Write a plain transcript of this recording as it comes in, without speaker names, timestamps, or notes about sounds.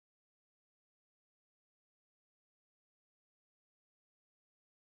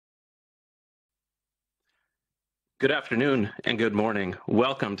Good afternoon and good morning.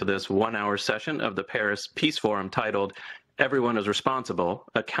 Welcome to this one-hour session of the Paris Peace Forum titled Everyone is Responsible,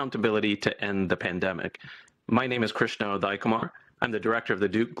 Accountability to End the Pandemic. My name is Krishna Udaikumar. I'm the director of the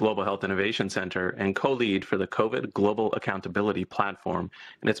Duke Global Health Innovation Center and co-lead for the COVID Global Accountability Platform,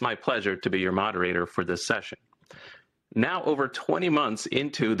 and it's my pleasure to be your moderator for this session. Now, over 20 months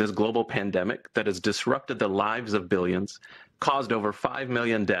into this global pandemic that has disrupted the lives of billions, caused over 5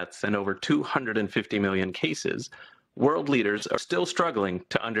 million deaths and over 250 million cases, world leaders are still struggling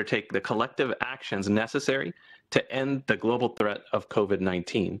to undertake the collective actions necessary to end the global threat of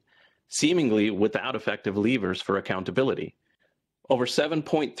COVID-19, seemingly without effective levers for accountability. Over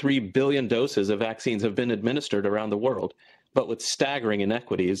 7.3 billion doses of vaccines have been administered around the world, but with staggering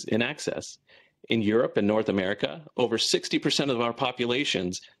inequities in access. In Europe and North America, over 60% of our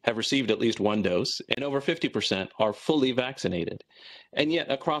populations have received at least one dose, and over 50% are fully vaccinated. And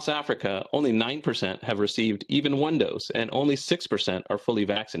yet, across Africa, only 9% have received even one dose, and only 6% are fully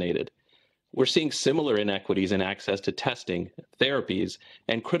vaccinated. We're seeing similar inequities in access to testing, therapies,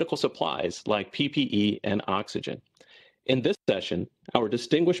 and critical supplies like PPE and oxygen. In this session, our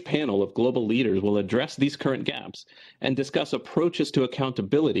distinguished panel of global leaders will address these current gaps and discuss approaches to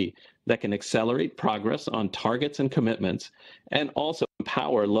accountability that can accelerate progress on targets and commitments, and also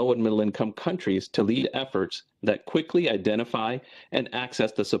empower low and middle income countries to lead efforts that quickly identify and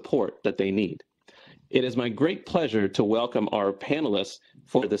access the support that they need. It is my great pleasure to welcome our panelists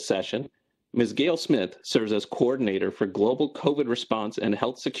for this session. Ms. Gail Smith serves as coordinator for global COVID response and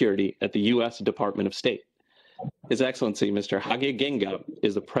health security at the U.S. Department of State. His Excellency, Mr. Hage Geingob,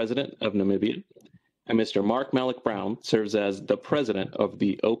 is the President of Namibia, and Mr. Mark Malloch Brown serves as the President of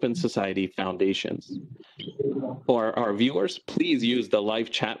the Open Society Foundations. For our viewers, please use the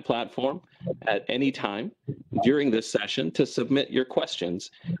live chat platform at any time during this session to submit your questions,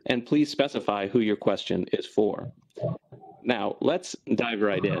 and please specify who your question is for. Now, let's dive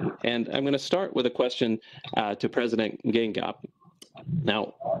right in, and I'm going to start with a question to President Geingob.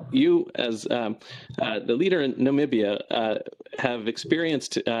 Now, you, as the leader in Namibia, have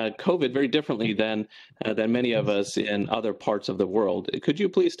experienced COVID very differently than many of us in other parts of the world. Could you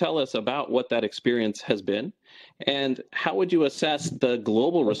please tell us about what that experience has been, and how would you assess the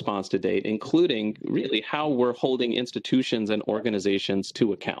global response to date, including really how we're holding institutions and organizations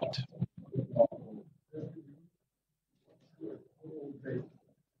to account?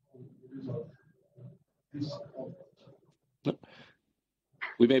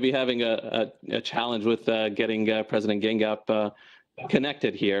 We may be having a challenge with getting President Geingob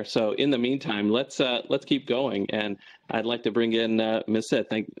connected here. So in the meantime, let's keep going. And I'd like to bring in Ms.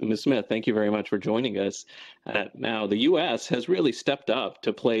 Smith. Thank you very much for joining us. Now, the U.S. has really stepped up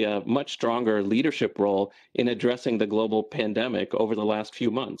to play a much stronger leadership role in addressing the global pandemic over the last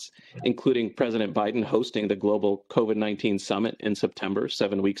few months, including President Biden hosting the global COVID-19 summit in September,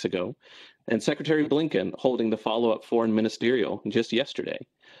 7 weeks ago, and Secretary Blinken holding the follow-up foreign ministerial just yesterday.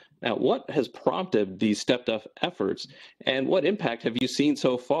 Now, what has prompted these stepped-up efforts, and what impact have you seen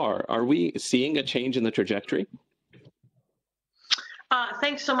so far? Are we seeing a change in the trajectory?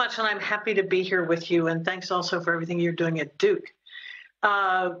 Thanks so much, and I'm happy to be here with you, and thanks also for everything you're doing at Duke.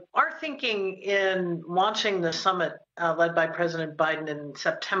 Our thinking in launching the summit led by President Biden in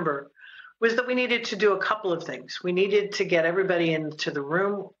September was that we needed to do a couple of things. We needed to get everybody into the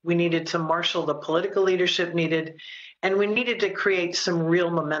room, we needed to marshal the political leadership needed, and we needed to create some real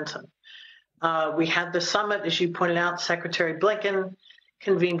momentum. We had the summit, as you pointed out. Secretary Blinken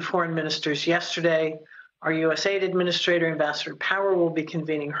convened foreign ministers yesterday. Our USAID Administrator, Ambassador Power, will be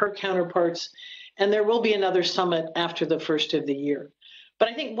convening her counterparts, and there will be another summit after the first of the year. But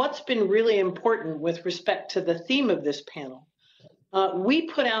I think what's been really important with respect to the theme of this panel, we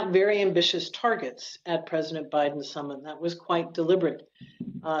put out very ambitious targets at President Biden's summit. That was quite deliberate.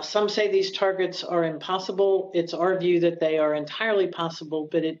 Some say these targets are impossible. It's our view that they are entirely possible,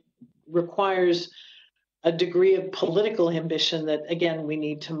 but it requires a degree of political ambition that, again, we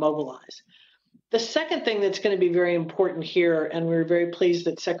need to mobilize. The second thing that's going to be very important here, and we're very pleased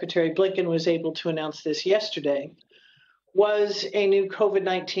that Secretary Blinken was able to announce this yesterday, was a new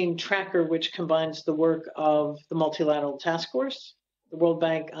COVID-19 tracker which combines the work of the Multilateral Task Force, the World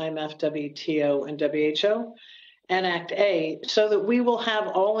Bank, IMF, WTO, and WHO, and Act A, so that we will have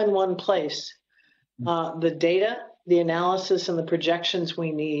all in one place the data, the analysis, and the projections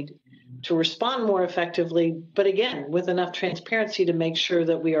we need to respond more effectively, but again, with enough transparency to make sure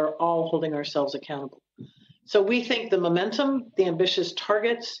that we are all holding ourselves accountable. So we think the momentum, the ambitious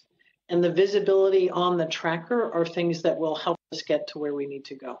targets, and the visibility on the tracker are things that will help us get to where we need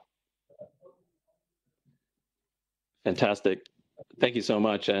to go. Fantastic. Thank you so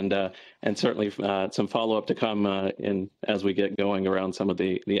much, and certainly some follow up to come in as we get going around some of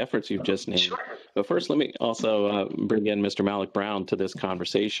the efforts you've just named. Sure. But first, let me also bring in Mr. Malik Brown to this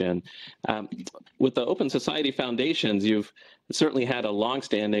conversation. Um, with the Open Society Foundations, you've certainly had a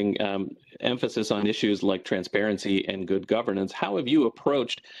longstanding emphasis on issues like transparency and good governance. How have you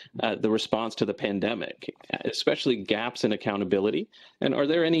approached the response to the pandemic, especially gaps in accountability? And are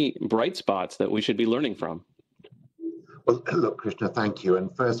there any bright spots that we should be learning from? Well, look, Krishna, thank you.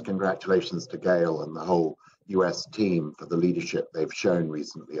 And first, congratulations to Gail and the whole US team for the leadership they've shown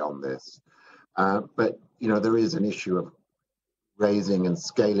recently on this. But, there is an issue of raising and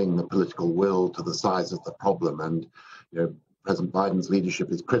scaling the political will to the size of the problem. And, President Biden's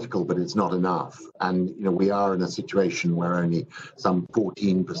leadership is critical, but it's not enough. And, we are in a situation where only some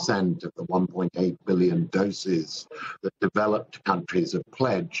 14% of the 1.8 billion doses that developed countries have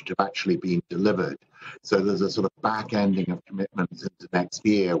pledged have actually been delivered. So there's a sort of back ending of commitments into next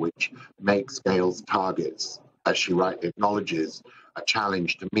year, which makes Gail's targets, as she rightly acknowledges, a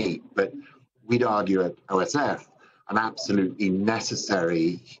challenge to meet. But we'd argue at OSF an absolutely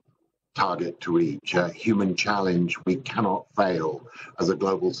necessary target to reach, a human challenge we cannot fail as a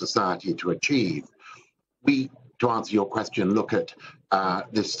global society to achieve. We, to answer your question, look at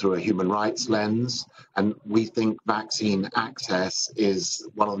this through a human rights lens, and we think vaccine access is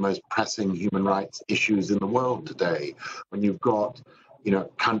one of the most pressing human rights issues in the world today. When you've got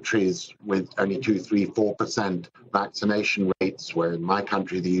countries with only 2, 3, 4% vaccination rates, where in my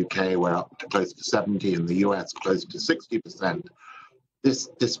country, the UK, we're up to close to 70, in the US, close to 60%. This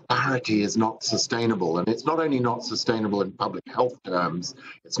disparity is not sustainable. And it's not only not sustainable in public health terms,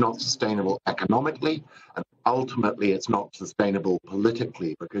 it's not sustainable economically, and ultimately it's not sustainable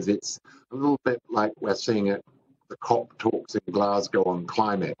politically, because it's a little bit like we're seeing at the COP talks in Glasgow on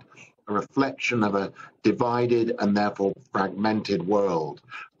climate, a reflection of a divided and therefore fragmented world.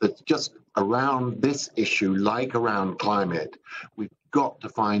 That's just around this issue, like around climate, we've got to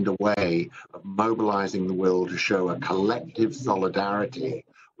find a way of mobilizing the will to show a collective solidarity,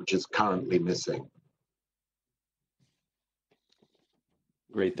 which is currently missing.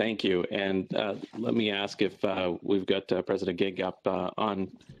 Great, thank you. And let me ask if we've got President Gig up on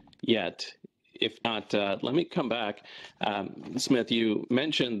yet. If not, let me come back. Smith, you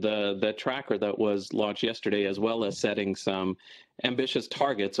mentioned the tracker that was launched yesterday, as well as setting some ambitious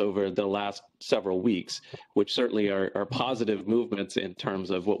targets over the last several weeks, which certainly are positive movements in terms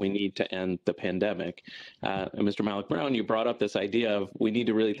of what we need to end the pandemic. And Mr. Malik Brown, you brought up this idea of we need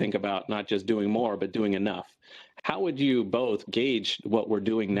to really think about not just doing more, but doing enough. How would you both gauge what we're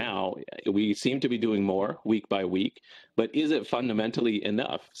doing now? We seem to be doing more week by week, but is it fundamentally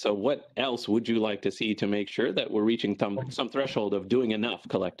enough? So what else would you like to see to make sure that we're reaching some threshold of doing enough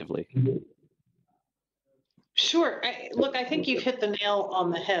collectively? Sure. Look, I think you've hit the nail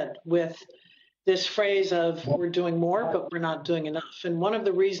on the head with this phrase of we're doing more, but we're not doing enough. And one of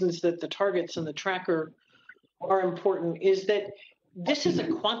the reasons that the targets and the tracker are important is that this is a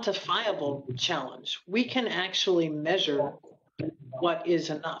quantifiable challenge. We can actually measure what is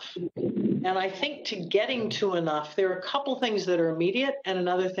enough. And I think to getting to enough, there are a couple things that are immediate and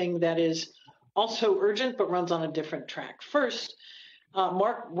another thing that is also urgent but runs on a different track. First,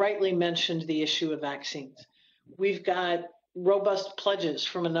 Mark rightly mentioned the issue of vaccines. We've got robust pledges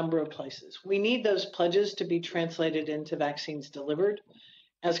from a number of places. We need those pledges to be translated into vaccines delivered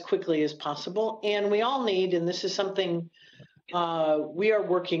as quickly as possible. And we all need, and this is something we are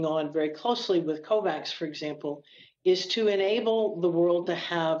working on very closely with COVAX, for example, is to enable the world to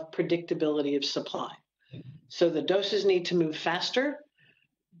have predictability of supply. So the doses need to move faster,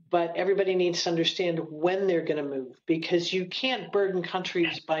 but everybody needs to understand when they're going to move, because you can't burden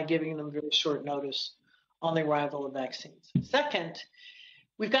countries by giving them very short notice on the arrival of vaccines. Second,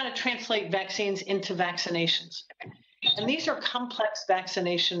 we've got to translate vaccines into vaccinations. And these are complex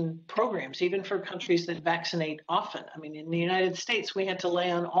vaccination programs, even for countries that vaccinate often. I mean, in the United States, we had to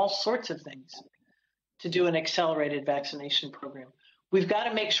lay on all sorts of things to do an accelerated vaccination program. We've got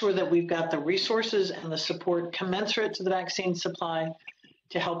to make sure that we've got the resources and the support commensurate to the vaccine supply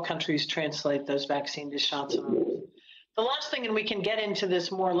to help countries translate those vaccine to shots and arms. The last thing, and we can get into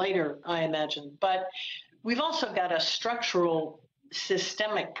this more later, I imagine, but we've also got a structural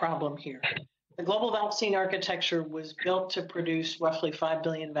systemic problem here. The global vaccine architecture was built to produce roughly 5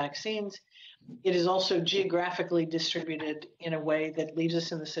 billion vaccines. It is also geographically distributed in a way that leaves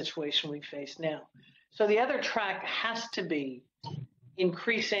us in the situation we face now. So the other track has to be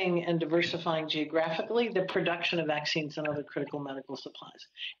increasing and diversifying geographically the production of vaccines and other critical medical supplies.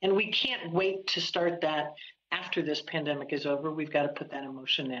 And we can't wait to start that after this pandemic is over. We've got to put that in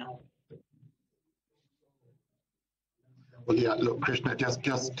motion now. Well, yeah, look, Krishna, just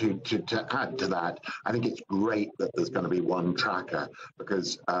to add to that, I think it's great that there's going to be one tracker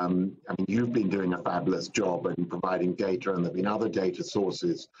because, I mean, you've been doing a fabulous job in providing data and there have been other data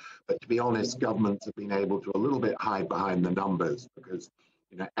sources. But to be honest, governments have been able to a little bit hide behind the numbers because,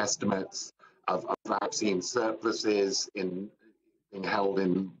 estimates of vaccine surpluses being held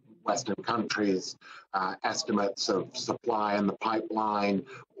in Western countries, estimates of supply in the pipeline,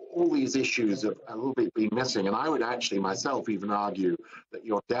 all these issues have a little bit been missing. And I would actually myself even argue that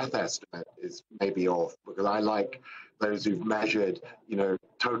your death estimate is maybe off because I like those who've measured,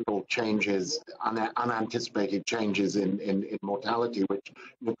 total changes, unanticipated changes in mortality, which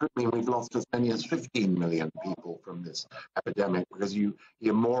could mean we've lost as many as 15 million people from this epidemic because you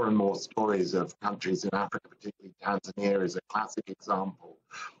hear more and more stories of countries in Africa, particularly Tanzania is a classic example,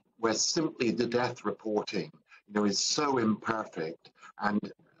 where simply the death reporting, is so imperfect.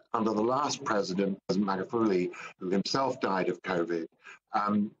 And under the last president, President Magufuli, who himself died of COVID,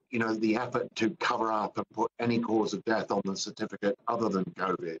 the effort to cover up and put any cause of death on the certificate other than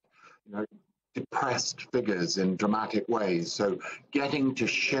COVID, depressed figures in dramatic ways. So getting to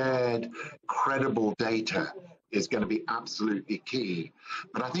shared, credible data is going to be absolutely key.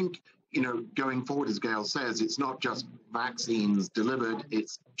 But I think, going forward, as Gail says, it's not just vaccines delivered,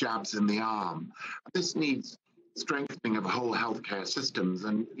 it's jabs in the arm. This needs strengthening of whole healthcare systems.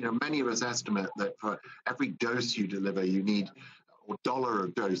 And, many of us estimate that for every dose you deliver, you need, or dollar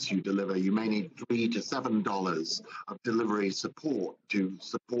of dose you deliver, you may need $3 to $7 of delivery support to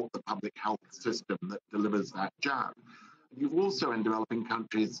support the public health system that delivers that jab. You've also, in developing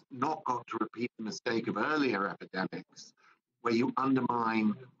countries, not got to repeat the mistake of earlier epidemics, where you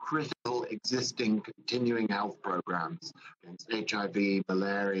undermine critical existing continuing health programs against HIV,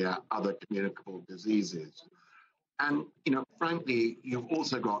 malaria, other communicable diseases. And, frankly, you've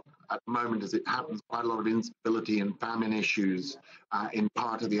also got, at the moment as it happens, quite a lot of instability and famine issues in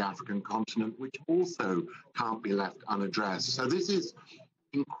part of the African continent, which also can't be left unaddressed. So this is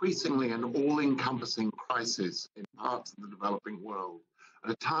increasingly an all-encompassing crisis in parts of the developing world, at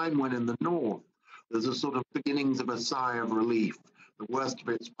a time when in the north, there's a sort of beginnings of a sigh of relief. The worst of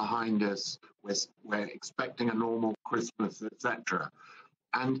it's behind us. We're expecting a normal Christmas, etc.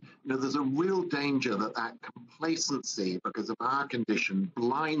 And there's a real danger that complacency, because of our condition,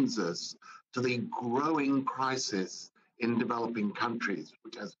 blinds us to the growing crisis in developing countries,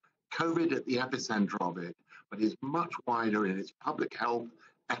 which has COVID at the epicenter of it, but is much wider in its public health,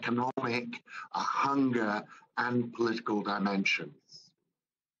 economic, hunger, and political dimensions.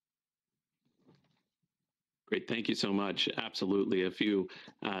 Great, thank you so much. Absolutely, a few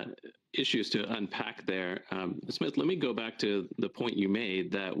issues to unpack there. Smith, let me go back to the point you made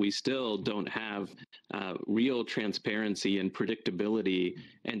that we still don't have real transparency and predictability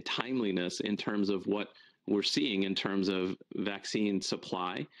and timeliness in terms of what we're seeing in terms of vaccine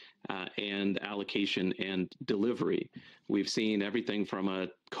supply and allocation and delivery. We've seen everything from a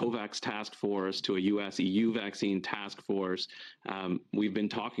COVAX task force to a US-EU vaccine task force. We've been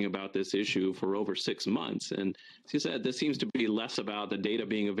talking about this issue for over 6 months. And as you said, this seems to be less about the data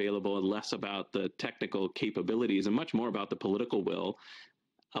being available and less about the technical capabilities and much more about the political will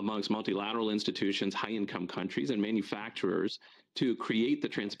amongst multilateral institutions, high-income countries, and manufacturers to create the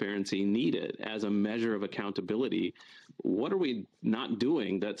transparency needed as a measure of accountability. What are we not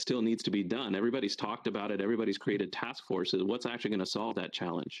doing that still needs to be done? Everybody's talked about it. Everybody's created task forces. What's actually going to solve that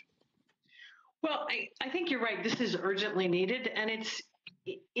challenge? Well, I think you're right. This is urgently needed, and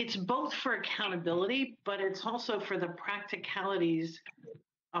it's both for accountability, but it's also for the practicalities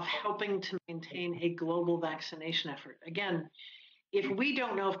of helping to maintain a global vaccination effort. Again, if we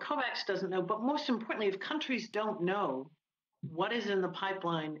don't know, if COVAX doesn't know, but most importantly, if countries don't know what is in the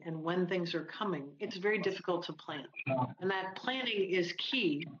pipeline and when things are coming, it's very difficult to plan. And that planning is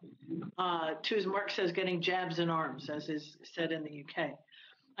key to, as Mark says, getting jabs in arms, as is said in the UK.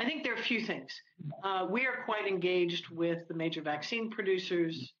 I think there are a few things. We are quite engaged with the major vaccine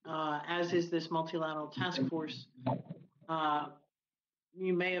producers, as is this multilateral task force.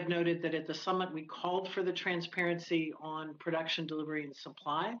 You may have noted that at the summit, we called for the transparency on production, delivery, and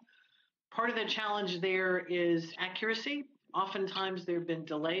supply. Part of the challenge there is accuracy. Oftentimes, there have been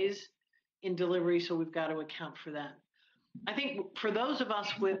delays in delivery, so we've got to account for that. I think for those of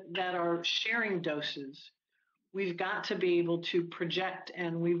us that are sharing doses, we've got to be able to project,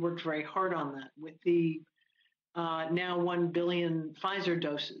 and we've worked very hard on that with the now 1 billion Pfizer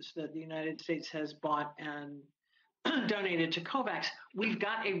doses that the United States has bought and donated to COVAX. We've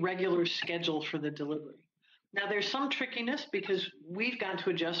got a regular schedule for the delivery. Now, there's some trickiness because we've got to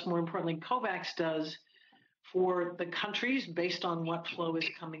adjust, more importantly, COVAX does, for the countries based on what flow is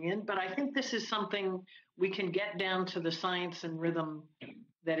coming in. But I think this is something we can get down to the science and rhythm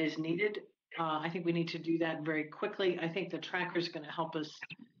that is needed. I think we need to do that very quickly. I think the tracker is going to help us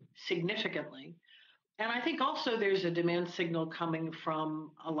significantly. And I think also there's a demand signal coming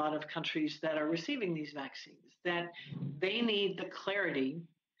from a lot of countries that are receiving these vaccines that they need the clarity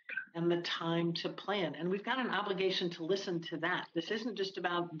and the time to plan. And we've got an obligation to listen to that. This isn't just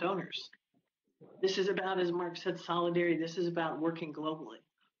about donors. This is about, as Mark said, solidarity. This is about working globally.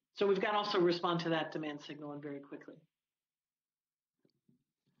 So we've got to also respond to that demand signal and very quickly.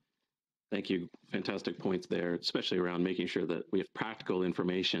 Thank you. Fantastic points there, especially around making sure that we have practical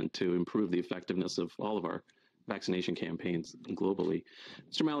information to improve the effectiveness of all of our vaccination campaigns globally.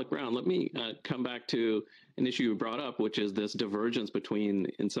 Mr. Malik Brown, let me come back to an issue you brought up, which is this divergence between,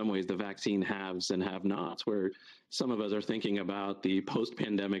 in some ways, the vaccine haves and have-nots, where some of us are thinking about the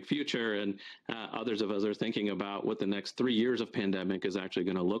post-pandemic future and others of us are thinking about what the next 3 years of pandemic is actually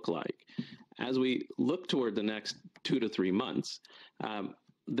going to look like. As we look toward the next 2 to 3 months,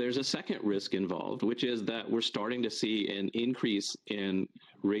 there's a second risk involved, which is that we're starting to see an increase in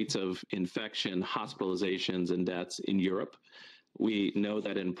rates of infection, hospitalizations, and deaths in Europe. We know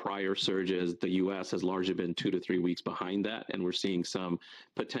that in prior surges, the U.S. has largely been 2 to 3 weeks behind that, and we're seeing some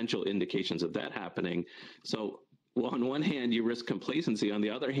potential indications of that happening. So, well, on one hand, you risk complacency. On the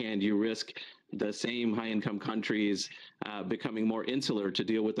other hand, you risk the same high-income countries becoming more insular to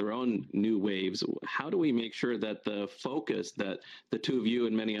deal with their own new waves. How do we make sure that the focus that the two of you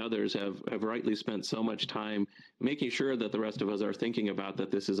and many others have rightly spent so much time making sure that the rest of us are thinking about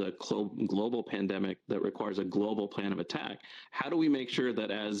that this is a global pandemic that requires a global plan of attack? How do we make sure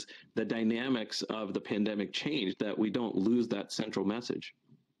that as the dynamics of the pandemic change, that we don't lose that central message?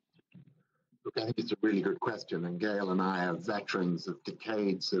 Look, I think it's a really good question, and Gail and I are veterans of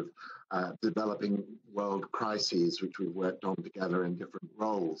decades of developing world crises, which we've worked on together in different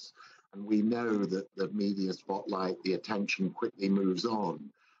roles. And we know that the media spotlight, the attention quickly moves on.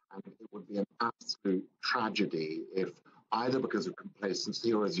 And it would be an absolute tragedy if either because of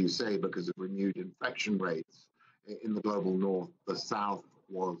complacency or, as you say, because of renewed infection rates in the global north, the south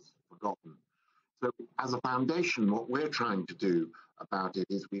was forgotten. So as a foundation, what we're trying to do about it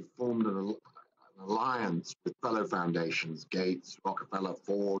is we've formed an alliance with fellow foundations, Gates, Rockefeller,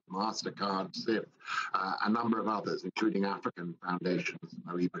 Ford, MasterCard, CIF, a number of others, including African foundations,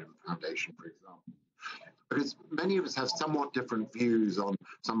 the Ibrahim Foundation, for example. Because many of us have somewhat different views on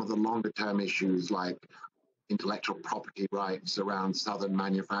some of the longer term issues like intellectual property rights around southern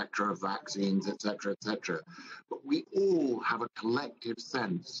manufacture of vaccines, et cetera, et cetera. But we all have a collective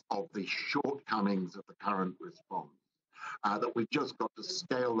sense of the shortcomings of the current response, that we've just got to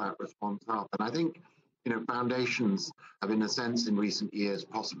scale that response up. And I think, foundations have, in a sense, in recent years,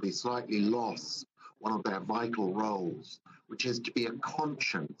 possibly slightly lost one of their vital roles, which is to be a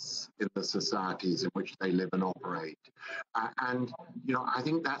conscience in the societies in which they live and operate. And I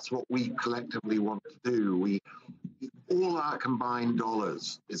think that's what we collectively want to do. All our combined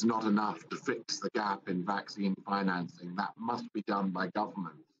dollars is not enough to fix the gap in vaccine financing. That must be done by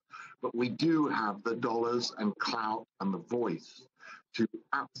governments. But we do have the dollars and clout and the voice to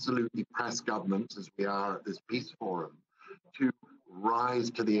absolutely press governments, as we are at this peace forum, to rise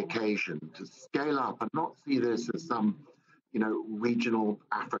to the occasion, to scale up and not see this as some, regional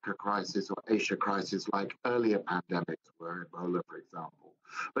Africa crisis or Asia crisis like earlier pandemics were, Ebola, for example,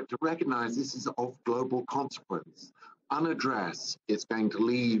 but to recognize this is of global consequence. Unaddressed, it's going to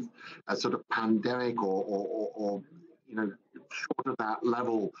leave a sort of pandemic or short of that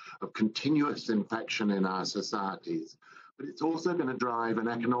level of continuous infection in our societies. But it's also going to drive an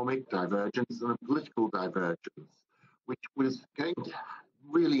economic divergence and a political divergence, which was going to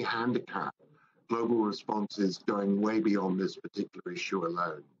really handicap global responses going way beyond this particular issue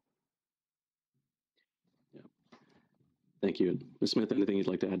alone. Yeah. Thank you. Ms. Smith, anything you'd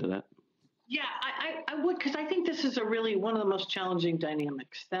like to add to that? Yeah, I would, because I think this is really one of the most challenging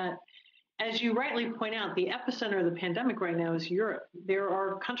dynamics that, as you rightly point out, the epicenter of the pandemic right now is Europe. There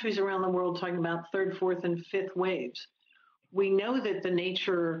are countries around the world talking about third, fourth, and fifth waves. We know that the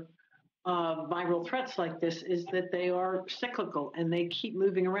nature of viral threats like this is that they are cyclical and they keep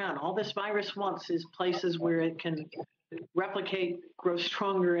moving around. All this virus wants is places where it can replicate, grow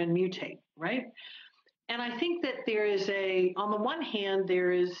stronger, and mutate, right? And I think that there is on the one hand,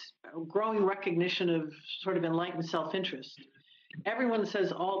 there is a growing recognition of sort of enlightened self-interest. Everyone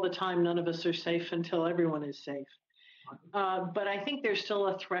says all the time, none of us are safe until everyone is safe. But I think there's still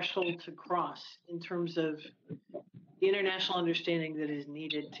a threshold to cross in terms of the international understanding that is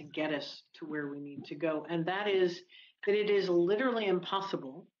needed to get us to where we need to go. And that is that it is literally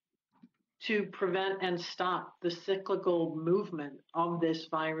impossible to prevent and stop the cyclical movement of this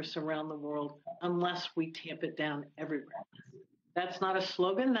virus around the world unless we tamp it down everywhere. That's not a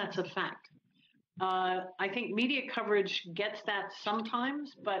slogan, that's a fact. I think media coverage gets that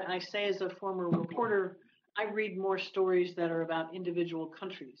sometimes, but I say as a former reporter, I read more stories that are about individual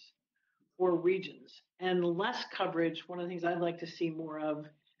countries or regions, and less coverage. One of the things I'd like to see more of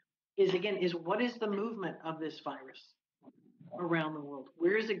is what is the movement of this virus around the world?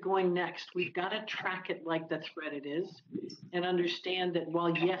 Where is it going next? We've got to track it like the threat it is and understand that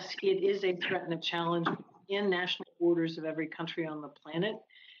while, yes, it is a threat and a challenge in national borders of every country on the planet,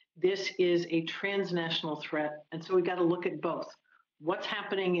 this is a transnational threat. And so we've got to look at both what's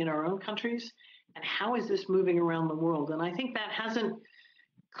happening in our own countries and how is this moving around the world. And I think that hasn't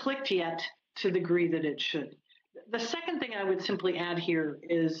clicked yet to the degree that it should. The second thing I would simply add here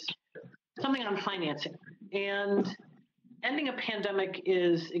is something on financing. And ending a pandemic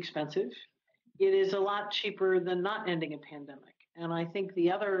is expensive. It is a lot cheaper than not ending a pandemic. And I think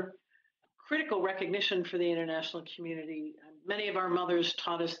the other critical recognition for the international community, many of our mothers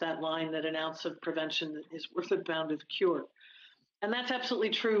taught us that line that an ounce of prevention is worth a pound of cure. And that's absolutely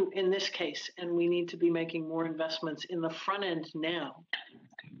true in this case. And we need to be making more investments in the front end now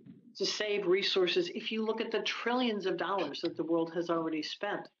to save resources. If you look at the trillions of dollars that the world has already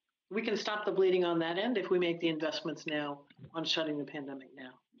spent, we can stop the bleeding on that end if we make the investments now on shutting the pandemic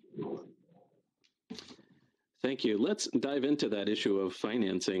now. Thank you. Let's dive into that issue of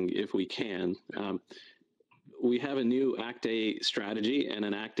financing if we can. We have a new Act A strategy and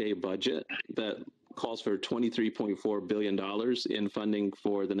an Act A budget that calls for $23.4 billion in funding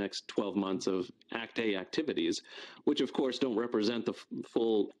for the next 12 months of Act A activities, which of course don't represent the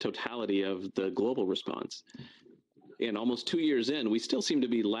full totality of the global response. And almost 2 years in, we still seem to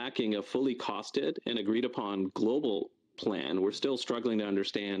be lacking a fully costed and agreed upon global plan. We're still struggling to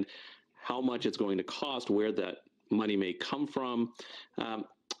understand how much it's going to cost, where that money may come from.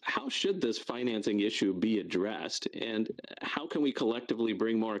 How should this financing issue be addressed? And how can we collectively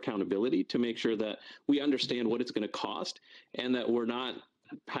bring more accountability to make sure that we understand what it's going to cost and that we're not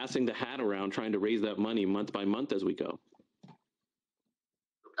passing the hat around trying to raise that money month by month as we go?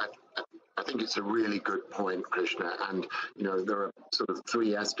 I think it's a really good point, Krishna. And, you know, there are sort of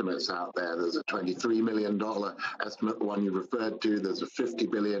three estimates out there. There's a $23 million estimate, the one you referred to. There's a $50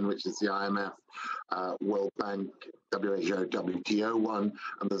 billion, which is the IMF, World Bank, WHO, WTO one.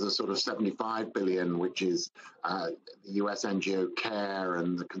 And there's a sort of $75 billion, which is the US NGO CARE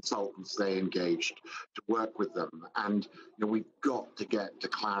and the consultants they engaged to work with them. And, you know, we've got to get to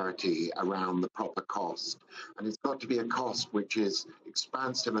clarity around the proper cost. And it's got to be a cost which is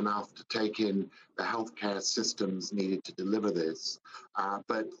expansive enough to take in the healthcare systems needed to deliver this,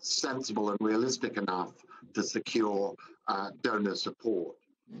 but sensible and realistic enough to secure donor support.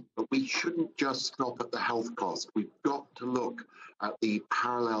 But we shouldn't just stop at the health cost. We've got to look at the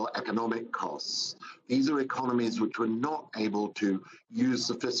parallel economic costs. These are economies which were not able to use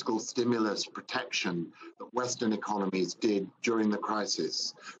the fiscal stimulus protection that Western economies did during the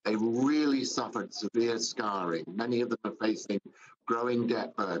crisis. They really suffered severe scarring. Many of them are facing growing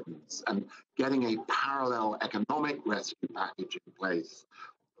debt burdens, and getting a parallel economic rescue package in place,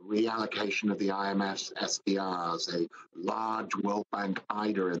 reallocation of the IMF's SDRs, a large World Bank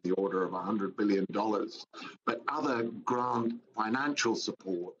IDA in the order of $100 billion, but other grant financial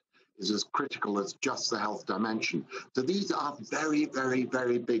support is as critical as just the health dimension. So these are very, very,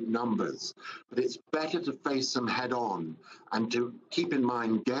 very big numbers, but it's better to face them head on and to keep in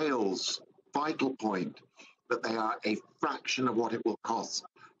mind Gail's vital point that they are a fraction of what it will cost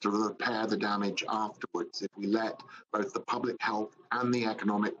to repair the damage afterwards if we let both the public health and the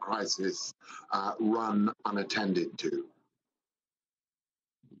economic crisis run unattended to.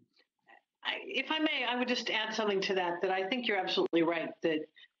 If I may, I would just add something to that I think you're absolutely right, that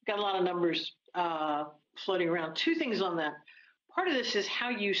we've got a lot of numbers floating around. Two things on that. Part of this is how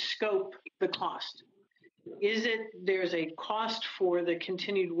you scope the cost. There's a cost for the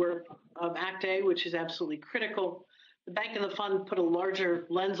continued work of Act A, which is absolutely critical. The bank and the fund put a larger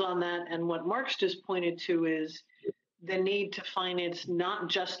lens on that. And what Mark's just pointed to is the need to finance not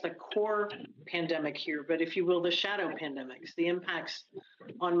just the core pandemic here, but if you will, the shadow pandemics, the impacts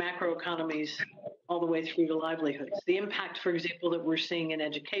on macroeconomies all the way through to livelihoods, the impact, for example, that we're seeing in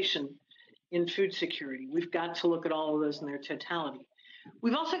education, in food security. We've got to look at all of those in their totality.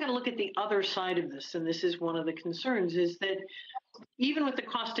 We've also got to look at the other side of this, and this is one of the concerns, is that even with the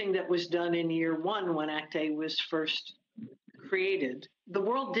costing that was done in year one when Act A was first created, the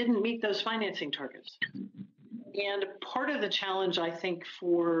world didn't meet those financing targets. And part of the challenge, I think,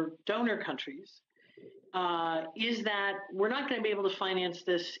 for donor countries is that we're not going to be able to finance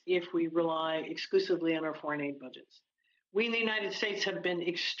this if we rely exclusively on our foreign aid budgets. We in the United States have been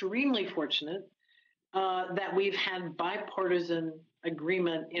extremely fortunate that we've had bipartisan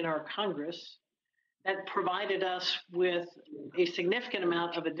agreement in our Congress that provided us with a significant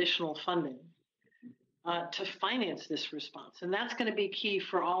amount of additional funding to finance this response. And that's going to be key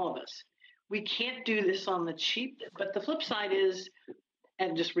for all of us. We can't do this on the cheap, but the flip side is,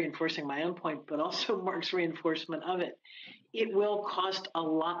 and just reinforcing my own point, but also Mark's reinforcement of it, it will cost a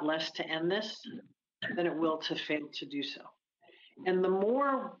lot less to end this than it will to fail to do so. And the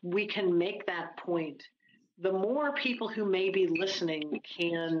more we can make that point, the more people who may be listening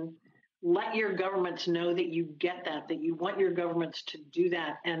can let your governments know that you get that you want your governments to do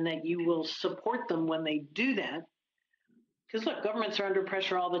that, and that you will support them when they do that. Because look, governments are under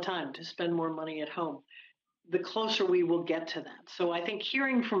pressure all the time to spend more money at home. The closer we will get to that. So I think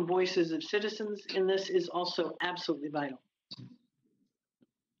hearing from voices of citizens in this is also absolutely vital.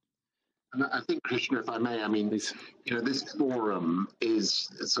 And I think, Krishna, if I may, I mean, this forum is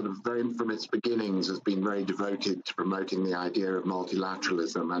sort of very, from its beginnings, has been very devoted to promoting the idea of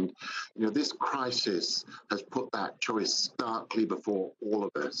multilateralism. And, this crisis has put that choice starkly before all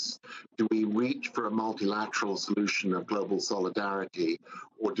of us. Do we reach for a multilateral solution of global solidarity,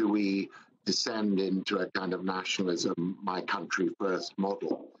 or do we descend into a kind of nationalism, my country first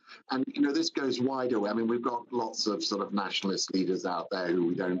model? And, this goes wider. I mean, we've got lots of sort of nationalist leaders out there who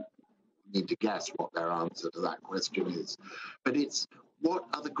we don't need to guess what their answer to that question is. But it's, what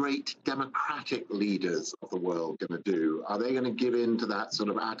are the great democratic leaders of the world going to do? Are they going to give in to that sort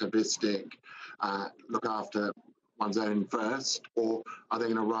of atavistic, look after one's own first, or are they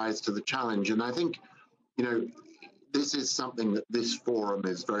going to rise to the challenge? And I think, this is something that this forum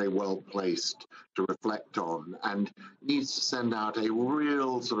is very well placed to reflect on, and needs to send out a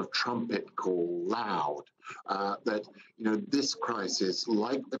real sort of trumpet call loud that, this crisis,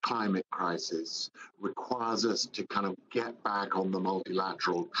 like the climate crisis, requires us to kind of get back on the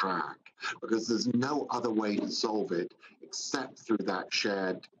multilateral track, because there's no other way to solve it except through that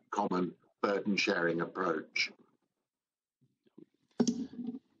shared common burden sharing approach.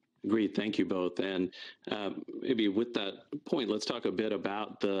 Agreed. Thank you both. And maybe with that point, let's talk a bit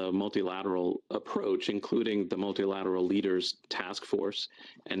about the multilateral approach, including the Multilateral Leaders Task Force.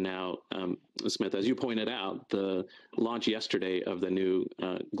 And now, Smith, as you pointed out, the launch yesterday of the new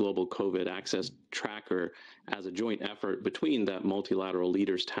Global COVID Access Tracker as a joint effort between that Multilateral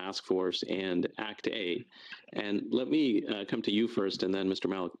Leaders Task Force and ACT-A. And let me come to you first, and then Mr.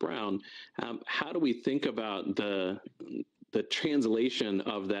 Malik Brown. How do we think about the translation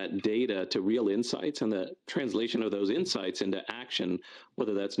of that data to real insights, and the translation of those insights into action,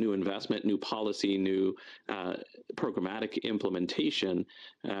 whether that's new investment, new policy, new programmatic implementation?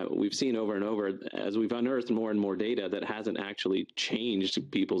 We've seen over and over, as we've unearthed more and more data, that hasn't actually changed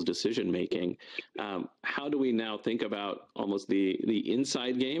people's decision making. How do we now think about almost the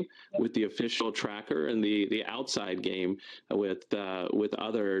inside game with the official tracker, and the outside game with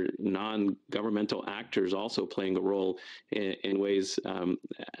other non-governmental actors also playing a role in ways,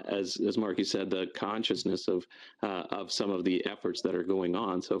 as Marky said, the consciousness of some of the efforts that are going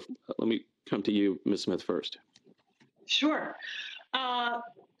on. So let me come to you, Ms. Smith, first. Sure.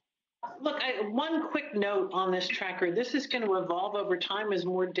 Look, one quick note on this tracker. This is going to evolve over time as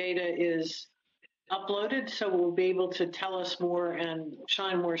more data is uploaded, so we'll be able to tell us more and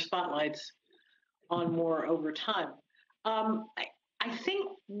shine more spotlights on more over time. I think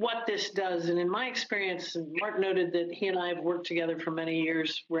what this does, and in my experience, and Mark noted that he and I have worked together for many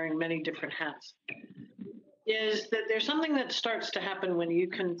years wearing many different hats, is that there's something that starts to happen when you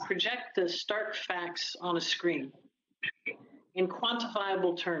can project the stark facts on a screen in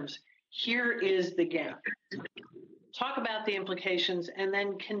quantifiable terms. Here is the gap. Talk about the implications, and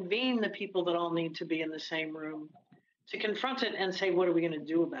then convene the people that all need to be in the same room to confront it and say, what are we going to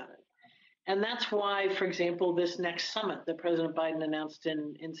do about it? And that's why, for example, this next summit that President Biden announced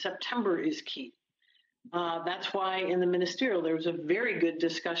in September is key. That's why in the ministerial, there was a very good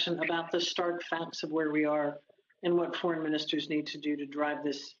discussion about the stark facts of where we are and what foreign ministers need to do to drive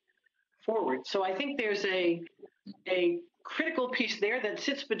this forward. So I think there's a critical piece there that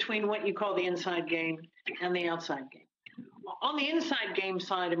sits between what you call the inside game and the outside game. On the inside game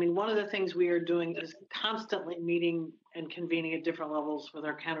side, I mean, one of the things we are doing is constantly meeting and convening at different levels with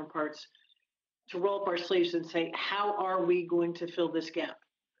our counterparts to roll up our sleeves and say, how are we going to fill this gap?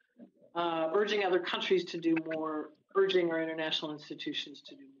 Urging other countries to do more, urging our international institutions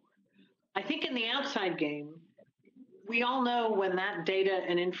to do more. I think in the outside game, we all know when that data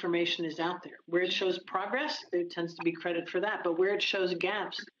and information is out there, where it shows progress, there tends to be credit for that, but where it shows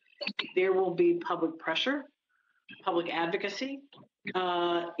gaps, there will be public pressure, public advocacy.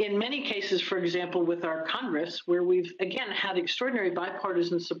 In many cases, for example, with our Congress, where we've, again, had extraordinary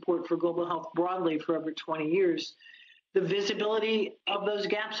bipartisan support for global health broadly for over 20 years, the visibility of those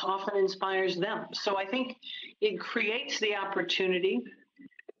gaps often inspires them. So I think it creates the opportunity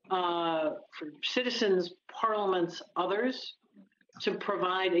for citizens, parliaments, others to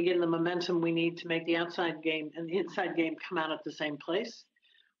provide, again, the momentum we need to make the outside game and the inside game come out at the same place,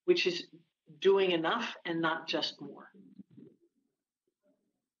 which is doing enough and not just more.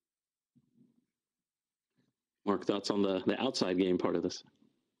 Mark, thoughts on the outside game part of this?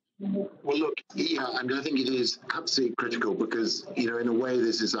 Well, look, yeah, I mean, I think it is absolutely critical because, in a way,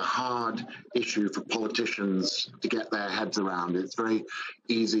 this is a hard issue for politicians to get their heads around. It's very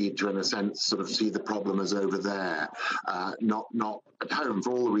easy to, in a sense, sort of see the problem as over there, not at home,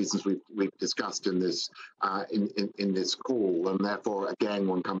 for all the reasons we've discussed in this in this call. And therefore, again,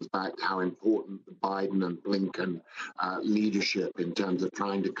 one comes back to how important the Biden and Blinken leadership in terms of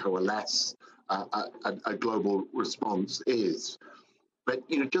trying to coalesce a global response is. But,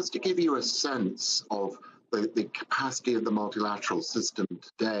 just to give you a sense of the capacity of the multilateral system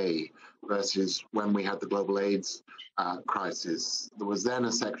today versus when we had the global AIDS crisis, there was then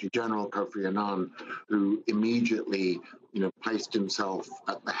a Secretary General, Kofi Annan, who immediately, placed himself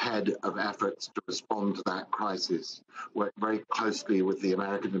at the head of efforts to respond to that crisis, worked very closely with the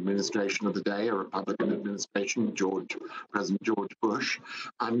American administration of the day, a Republican administration, President George Bush.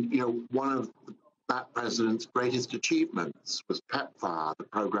 And, one of that president's greatest achievements was PEPFAR, the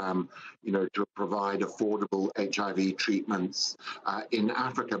program, to provide affordable HIV treatments in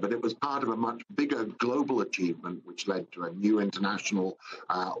Africa. But it was part of a much bigger global achievement, which led to a new international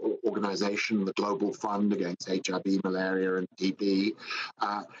organization, the Global Fund Against HIV, Malaria, and TB.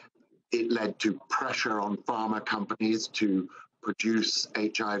 It led to pressure on pharma companies to produce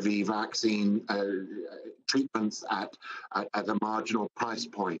HIV vaccine treatments at a marginal price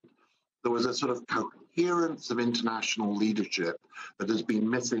point. There was a sort of coherence of international leadership that has been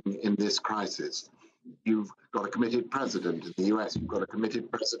missing in this crisis. You've got a committed president in the US, you've got a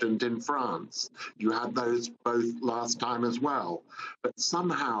committed president in France. You had those both last time as well. But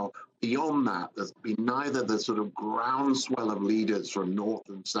somehow, beyond that, there's been neither the sort of groundswell of leaders from North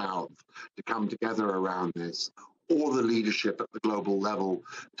and South to come together around this, or the leadership at the global level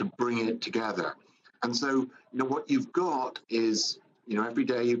to bring it together. And so, what you've got is, every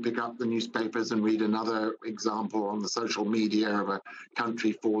day you pick up the newspapers and read another example on the social media of a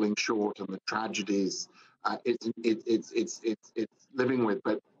country falling short and the tragedies it's living with.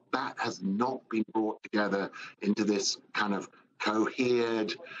 But that has not been brought together into this kind of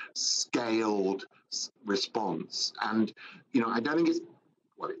cohered, scaled response. And, I don't think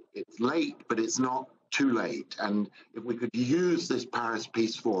it's late, but it's not too late. And if we could use this Paris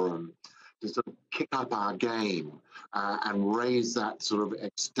Peace Forum to sort of kick up our game and raise that sort of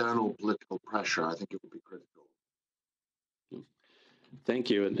external political pressure, I think it would be critical. Thank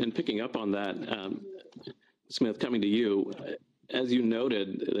you. And picking up on that, Smith, coming to you, as you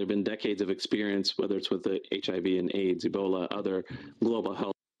noted, there have been decades of experience, whether it's with the HIV and AIDS, Ebola, other global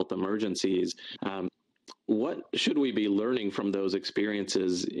health emergencies. What should we be learning from those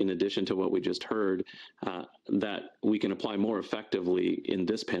experiences, in addition to what we just heard, that we can apply more effectively in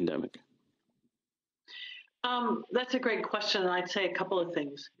this pandemic? That's a great question. I'd say a couple of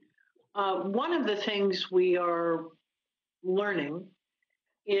things. One of the things we are learning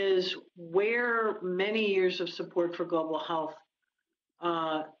is where many years of support for global health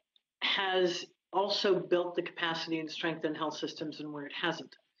has also built the capacity and strength in health systems and where it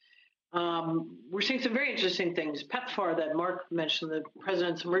hasn't. We're seeing some very interesting things. PEPFAR, that Mark mentioned, the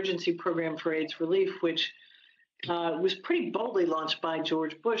President's Emergency Program for AIDS Relief, which was pretty boldly launched by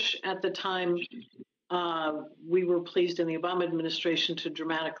George Bush at the time. We were pleased in the Obama administration to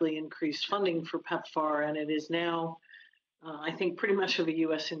dramatically increase funding for PEPFAR, and it is now, I think, pretty much of a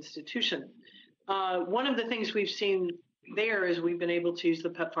U.S. institution. One of the things we've seen there is we've been able to use the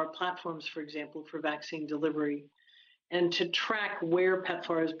PEPFAR platforms, for example, for vaccine delivery, and to track where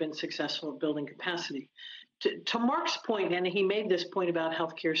PEPFAR has been successful at building capacity. To Mark's point, and he made this point about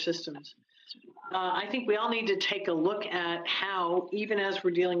healthcare systems, I think we all need to take a look at how, even as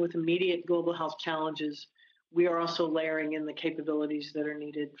we're dealing with immediate global health challenges, we are also layering in the capabilities that are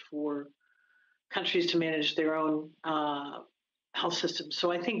needed for countries to manage their own health systems.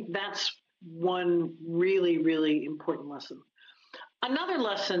 So I think that's one really, really important lesson. Another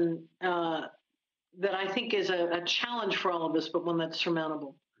lesson that I think is a challenge for all of us, but one that's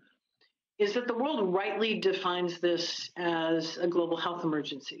surmountable, is that the world rightly defines this as a global health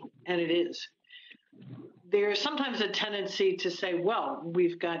emergency, and it is. there's sometimes a tendency to say, well,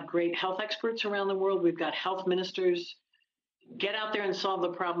 we've got great health experts around the world, we've got health ministers, get out there and solve the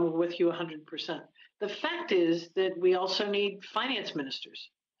problem with you 100%. The fact is that we also need finance ministers.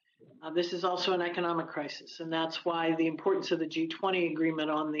 This is also an economic crisis, and that's why the importance of the G20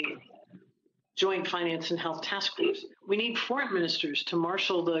 agreement on the Joint Finance and Health Task Force. We need foreign ministers to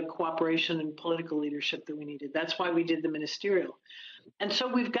marshal the cooperation and political leadership that we needed. That's why we did the ministerial. And so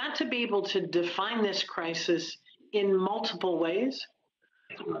we've got to be able to define this crisis in multiple ways.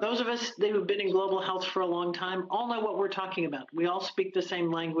 Those of us that have been in global health for a long time all know what we're talking about. We all speak the same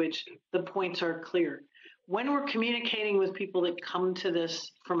language. The points are clear. When we're communicating with people that come to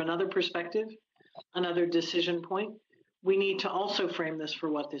this from another perspective, another decision point, we need to also frame this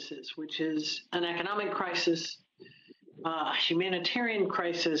for what this is, which is an economic crisis, a humanitarian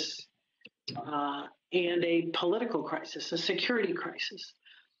crisis, and a political crisis, a security crisis.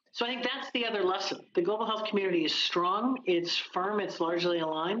 So I think that's the other lesson. The global health community is strong, it's firm, it's largely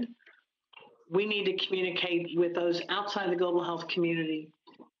aligned. We need to communicate with those outside the global health community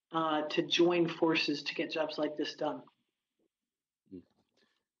to join forces to get jobs like this done.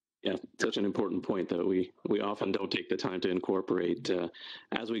 Yeah, such an important point that we often don't take the time to incorporate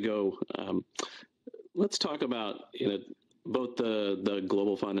as we go. Let's talk about both the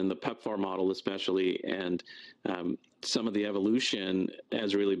Global Fund and the PEPFAR model especially, and some of the evolution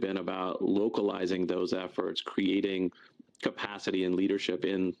has really been about localizing those efforts, creating capacity and leadership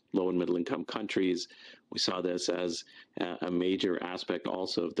in low and middle income countries. We saw this as a major aspect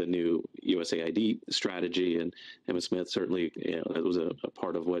also of the new USAID strategy, and Emma Smith certainly that was a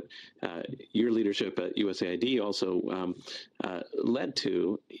part of what your leadership at USAID also led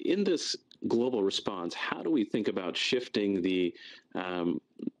to. In this global response, how do we think about shifting the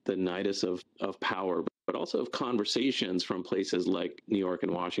nidus of power, but also of conversations from places like New York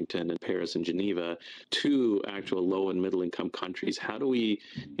and Washington and Paris and Geneva to actual low and middle income countries? How do we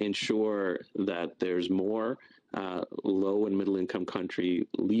ensure that there's more low and middle income country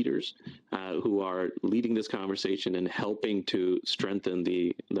leaders who are leading this conversation and helping to strengthen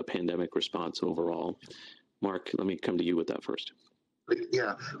the pandemic response overall? Mark, let me come to you with that first.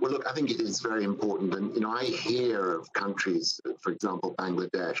 Yeah, well, look, I think it is very important. And, I hear of countries, for example,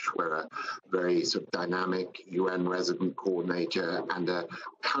 Bangladesh, where a very sort of dynamic UN resident coordinator and a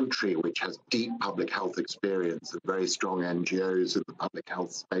country which has deep public health experience and very strong NGOs in the public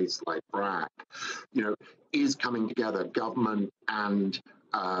health space like BRAC, is coming together, government and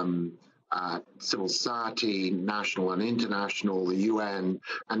civil society, national and international, the UN,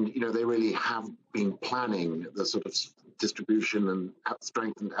 and they really have been planning the sort of distribution and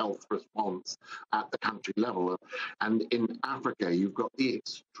strengthened health response at the country level. And in Africa, you've got the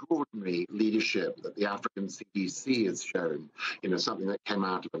extraordinary leadership that the African CDC has shown, something that came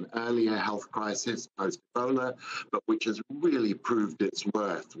out of an earlier health crisis post-Ebola, but which has really proved its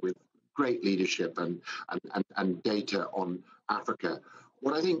worth with great leadership and data on Africa.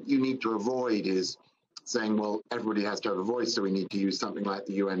 What I think you need to avoid is saying, well, everybody has to have a voice, so we need to use something like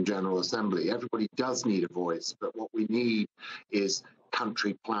the UN General Assembly. Everybody does need a voice, but what we need is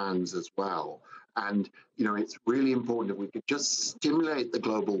country plans as well. And, it's really important if we could just stimulate the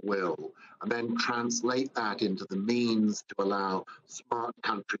global will and then translate that into the means to allow smart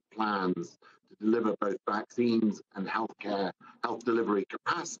country plans to deliver both vaccines and health delivery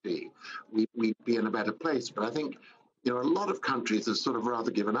capacity, we'd be in a better place. But I think a lot of countries have sort of rather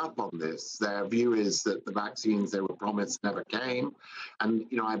given up on this. Their view is that the vaccines they were promised never came. And,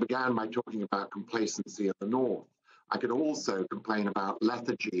 I began by talking about complacency of the North. I could also complain about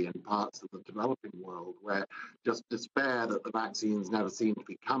lethargy in parts of the developing world where just despair that the vaccines never seem to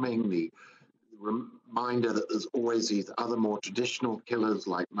be coming, the reminder that there's always these other more traditional killers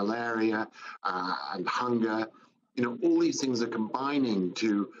like malaria and hunger. All these things are combining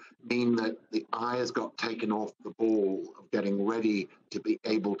to mean that the eye has got taken off the ball of getting ready to be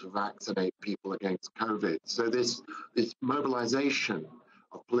able to vaccinate people against COVID. So this mobilization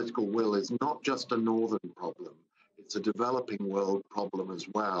of political will is not just a northern problem. It's a developing world problem as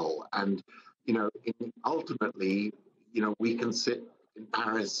well. And, ultimately, we can sit in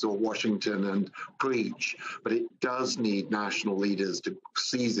Paris or Washington and preach, but it does need national leaders to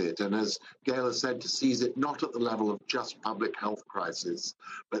seize it. And as Gail has said, to seize it not at the level of just public health crisis,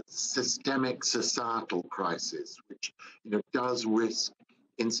 but systemic societal crisis, which, does risk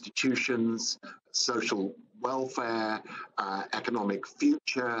institutions, social welfare, economic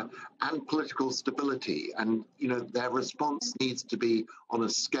future, and political stability. And, their response needs to be on a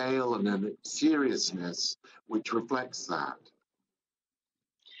scale and a seriousness which reflects that.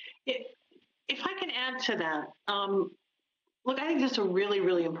 If I can add to that, Look, I think that's a really,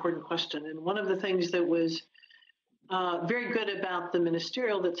 really important question. And one of the things that was very good about the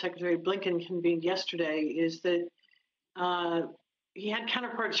ministerial that Secretary Blinken convened yesterday is that he had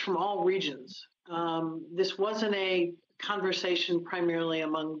counterparts from all regions. This wasn't a conversation primarily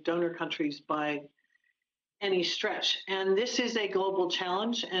among donor countries by any stretch. And this is a global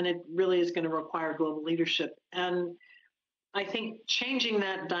challenge, and it really is going to require global leadership. And I think changing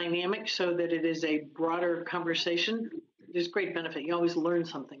that dynamic so that it is a broader conversation, there's great benefit. You always learn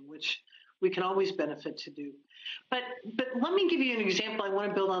something, which we can always benefit to do. But let me give you an example. I want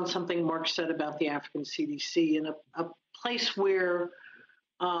to build on something Mark said about the African CDC in a place where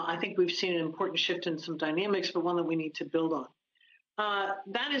I think we've seen an important shift in some dynamics, but one that we need to build on.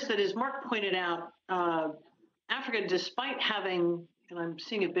 That is that, as Mark pointed out, Africa, despite having, and I'm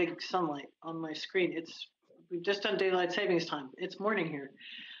seeing a big sunlight on my screen, we've just done daylight savings time. It's morning here.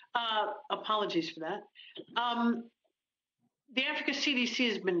 Apologies for that. The Africa CDC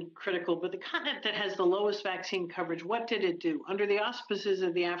has been critical, but the continent that has the lowest vaccine coverage, what did it do? Under the auspices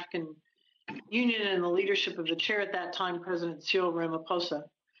of the African Union and the leadership of the chair at that time, President Cyril Ramaphosa,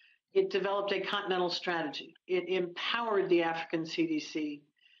 it developed a continental strategy. It empowered the African CDC,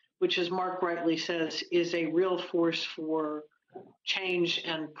 which, as Mark rightly says, is a real force for change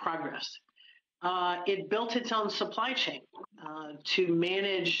and progress. It built its own supply chain to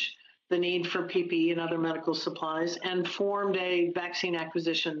manage the need for PPE and other medical supplies, and formed a vaccine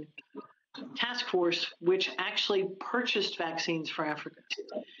acquisition task force, which actually purchased vaccines for Africa.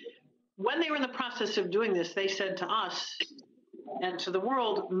 When they were in the process of doing this, they said to us and to the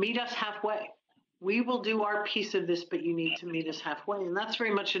world, meet us halfway. We will do our piece of this, but you need to meet us halfway. And that's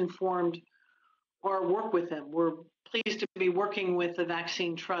very much informed our work with them. We're pleased to be working with the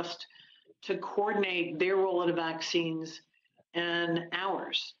Vaccine Trust to coordinate their role in vaccines and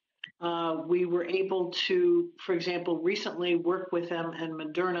ours. We were able to, for example, recently work with them and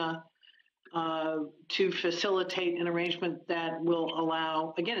Moderna to facilitate an arrangement that will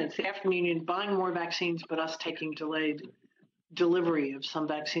allow, again, it's the African Union buying more vaccines, but us taking delayed delivery of some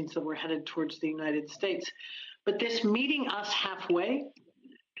vaccines that were headed towards the United States. But this meeting us halfway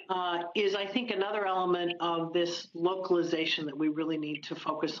is, I think, another element of this localization that we really need to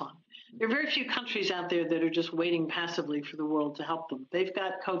focus on. There are very few countries out there that are just waiting passively for the world to help them. They've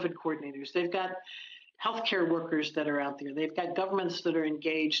got COVID coordinators. They've got healthcare workers that are out there. They've got governments that are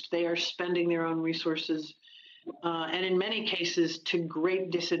engaged. They are spending their own resources, and in many cases, to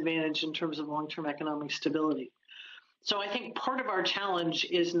great disadvantage in terms of long-term economic stability. So I think part of our challenge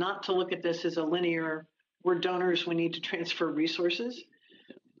is not to look at this as a linear, we're donors, we need to transfer resources.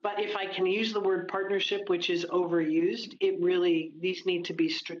 But if I can use the word partnership, which is overused, these need to be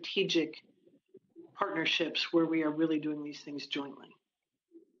strategic partnerships where we are really doing these things jointly.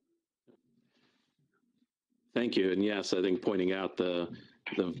 Thank you. And yes, I think pointing out the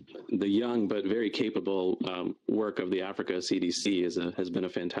young but very capable work of the Africa CDC has been a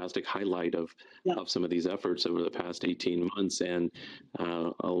fantastic highlight of some of these efforts over the past 18 months. And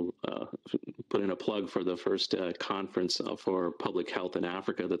I'll put in a plug for the first conference for public health in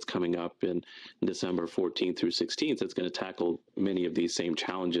Africa that's coming up in December 14th through 16th. It's going to tackle many of these same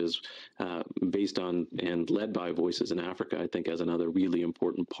challenges based on and led by Voices in Africa, I think, as another really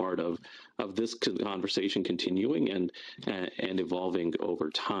important part of this conversation continuing and evolving over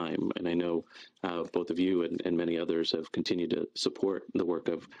time. And I know both of you and many others have continued to support the work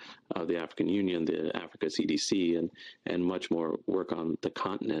of the African Union, the Africa CDC, and much more work on the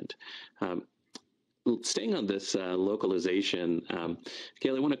continent. Staying on this localization,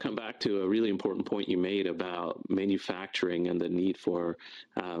 Gail, I want to come back to a really important point you made about manufacturing and the need for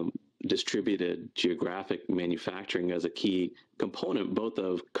distributed geographic manufacturing as a key component both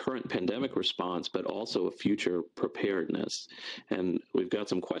of current pandemic response, but also of future preparedness. And we've got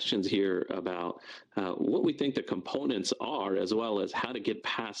some questions here about what we think the components are, as well as how to get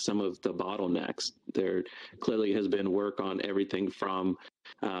past some of the bottlenecks. There clearly has been work on everything from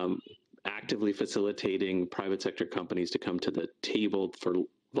actively facilitating private sector companies to come to the table for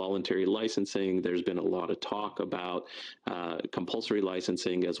voluntary licensing. There's been a lot of talk about compulsory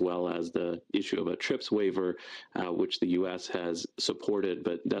licensing, as well as the issue of a TRIPS waiver, which the U.S. has supported,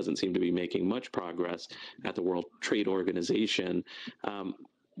 but doesn't seem to be making much progress at the World Trade Organization.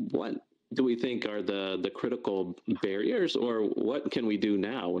 What do we think are the critical barriers, or what can we do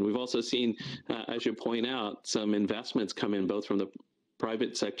now? And we've also seen, as you point out, some investments come in both from the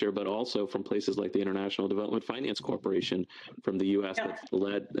private sector, but also from places like the International Development Finance Corporation from the U.S. that's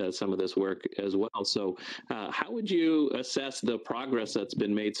led some of this work as well. So how would you assess the progress that's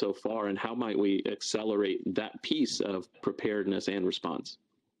been made so far, and how might we accelerate that piece of preparedness and response?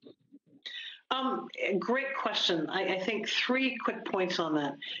 Great question. I think three quick points on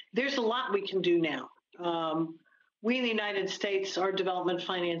that. There's a lot we can do now. We in the United States, our development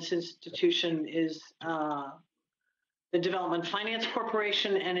finance institution is the Development Finance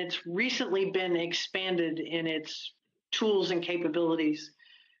Corporation, and it's recently been expanded in its tools and capabilities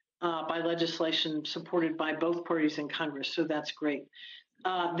by legislation supported by both parties in Congress, so that's great.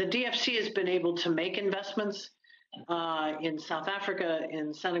 The DFC has been able to make investments in South Africa,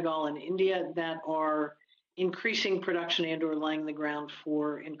 in Senegal, and India that are increasing production and or laying the ground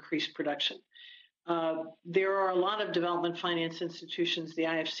for increased production. There are a lot of development finance institutions, the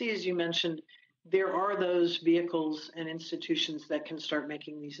IFC, as you mentioned. There are those vehicles and institutions that can start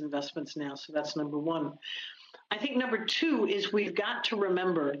making these investments now. So that's number one. I think number two is we've got to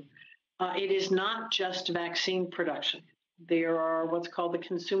remember it is not just vaccine production. There are what's called the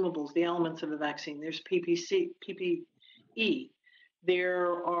consumables, the elements of the vaccine. There's PPE.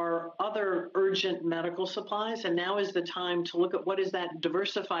 There are other urgent medical supplies, and now is the time to look at what is that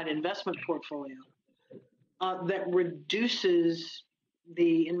diversified investment portfolio that reduces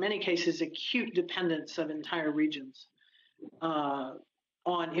the, in many cases, acute dependence of entire regions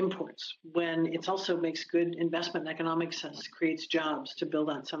on imports, when it also makes good investment and economic sense, creates jobs to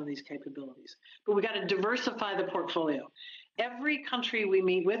build on some of these capabilities. But we got to diversify the portfolio. Every country we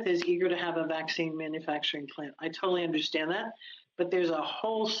meet with is eager to have a vaccine manufacturing plant. I totally understand that, but there's a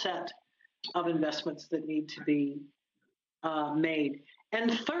whole set of investments that need to be made.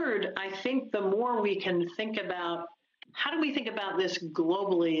 And third, I think the more we can think about how do we think about this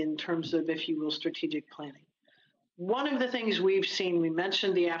globally in terms of, if you will, strategic planning. One of the things we've seen, we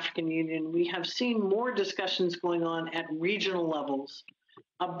mentioned the African Union, we have seen more discussions going on at regional levels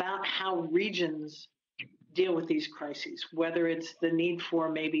about how regions deal with these crises, whether it's the need for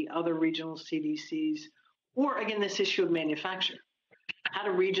maybe other regional CDCs, or again, this issue of manufacture. How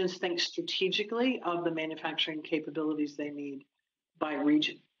do regions think strategically of the manufacturing capabilities they need by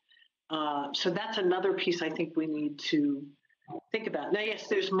region? So that's another piece I think we need to think about. Now, yes,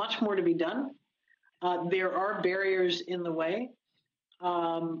 there's much more to be done. There are barriers in the way.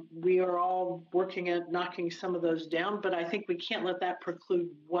 We are all working at knocking some of those down, but I think we can't let that preclude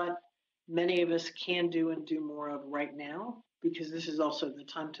what many of us can do and do more of right now, because this is also the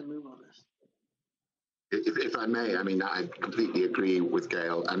time to move on this. If I may, I mean, I completely agree with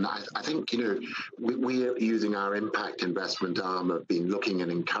Gail. And I think, we are using our impact investment arm, have been looking and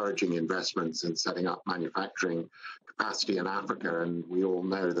encouraging investments in setting up manufacturing capacity in Africa. And we all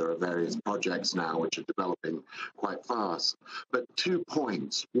know there are various projects now which are developing quite fast. But 2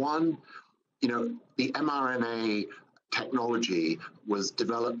 points. One, the mRNA technology was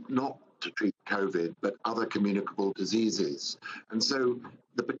developed not to treat COVID, but other communicable diseases. And so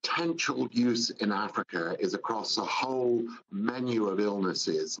the potential use in Africa is across a whole menu of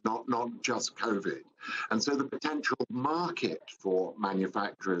illnesses, not just COVID. And so the potential market for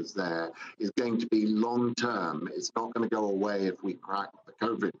manufacturers there is going to be long-term. It's not going to go away if we crack the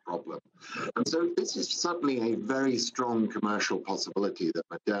COVID problem. And so this is certainly a very strong commercial possibility that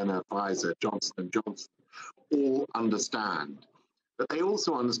Moderna, Pfizer, Johnson & Johnson all understand. But they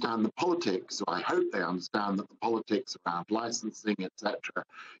also understand the politics, or I hope they understand that the politics around licensing, etc.,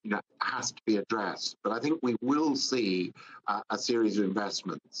 has to be addressed. But I think we will see a series of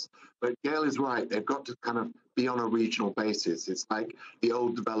investments. But Gail is right, they've got to kind of be on a regional basis. It's like the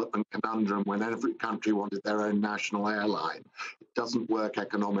old development conundrum when every country wanted their own national airline. It doesn't work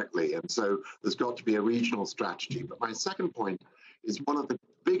economically, and so there's got to be a regional strategy. But my second point is one of the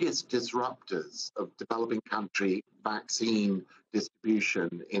biggest disruptors of developing country vaccine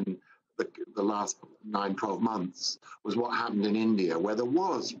distribution in the last 9-12 months was what happened in India, where there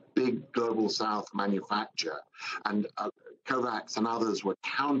was big global south manufacture, and COVAX and others were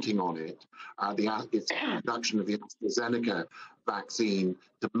counting on it, its production of the AstraZeneca vaccine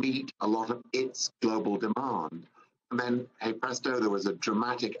to meet a lot of its global demand. And then, hey presto, there was a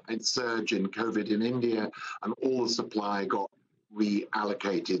dramatic surge in COVID in India, and all the supply got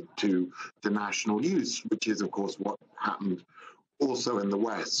reallocated to the national use, which is, of course, what happened also in the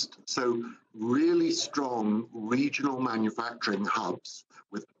West. So really strong regional manufacturing hubs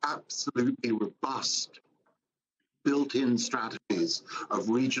with absolutely robust built-in strategies of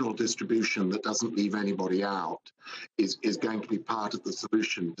regional distribution that doesn't leave anybody out is going to be part of the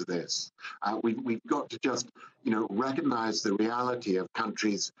solution to this. We've got to just, recognize the reality of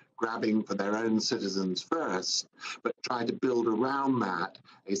countries grabbing for their own citizens first, but try to build around that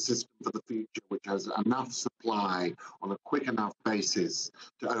a system for the future which has enough supply on a quick enough basis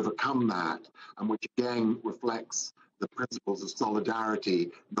to overcome that, and which again reflects the principles of solidarity,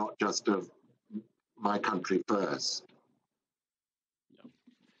 not just of my country first.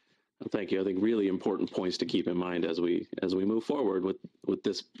 Thank you. I think really important points to keep in mind as we move forward with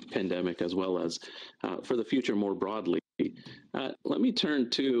this pandemic, as well as for the future more broadly. Let me turn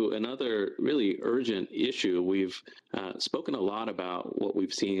to another really urgent issue. We've spoken a lot about what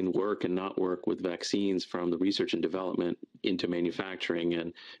we've seen work and not work with vaccines, from the research and development into manufacturing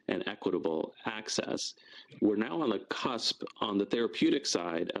and equitable access. We're now on the cusp on the therapeutic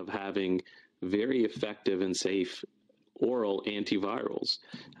side of having very effective and safe oral antivirals,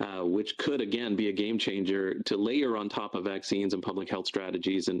 which could, again, be a game changer to layer on top of vaccines and public health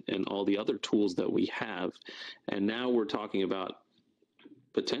strategies and all the other tools that we have. And now we're talking about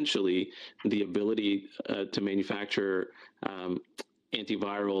potentially the ability to manufacture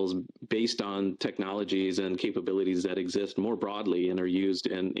antivirals based on technologies and capabilities that exist more broadly and are used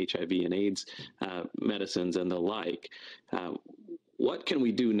in HIV and AIDS medicines and the like. What can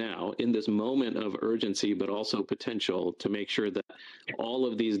we do now in this moment of urgency, but also potential, to make sure that all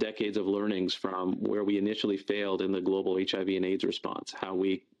of these decades of learnings from where we initially failed in the global HIV and AIDS response, how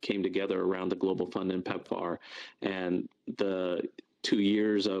we came together around the Global Fund and PEPFAR, and the 2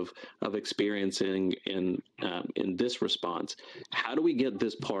 years of experiencing in this response, how do we get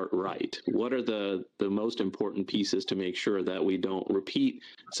this part right? What are the most important pieces to make sure that we don't repeat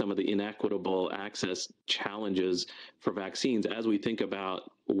some of the inequitable access challenges for vaccines as we think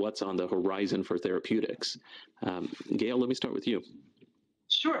about what's on the horizon for therapeutics? Gail, let me start with you.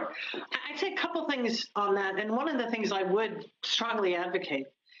 Sure. I'd say a couple things on that. And one of the things I would strongly advocate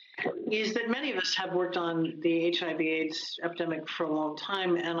is that many of us have worked on the HIV/AIDS epidemic for a long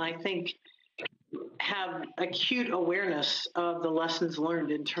time, and I think have acute awareness of the lessons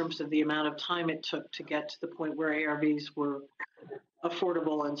learned in terms of the amount of time it took to get to the point where ARVs were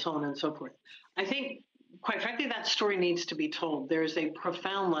affordable and so on and so forth. I think, quite frankly, that story needs to be told. There's a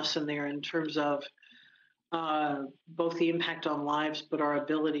profound lesson there in terms of both the impact on lives, but our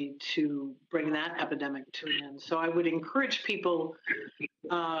ability to bring that epidemic to an end. So I would encourage people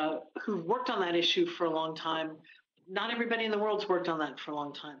who've worked on that issue for a long time. Not everybody in the world's worked on that for a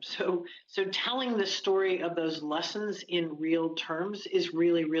long time. So telling the story of those lessons in real terms is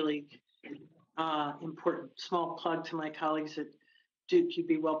really, really important. Small plug to my colleagues at Duke. You'd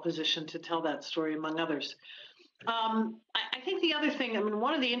be well positioned to tell that story, among others. I think the other thing,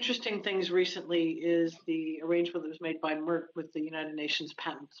 one of the interesting things recently is the arrangement that was made by Merck with the United Nations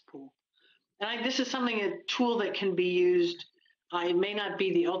Patents Pool. And this is a tool that can be used. It may not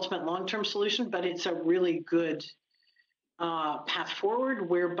be the ultimate long-term solution, but it's a really good path forward,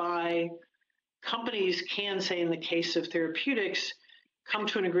 whereby companies can, say, in the case of therapeutics, come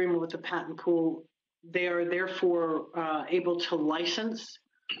to an agreement with the patent pool. They are therefore able to license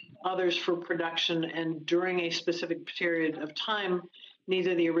others for production, and during a specific period of time,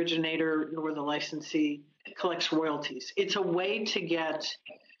 neither the originator nor the licensee collects royalties. It's a way to get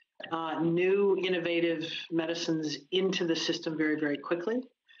new innovative medicines into the system very, very quickly.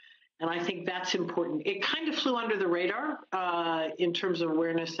 And I think that's important. It kind of flew under the radar in terms of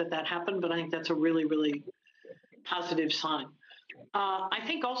awareness that happened, but I think that's a really, really positive sign. I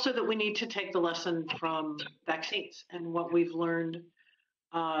think also that we need to take the lesson from vaccines and what we've learned,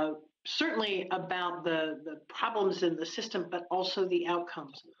 certainly about the problems in the system, but also the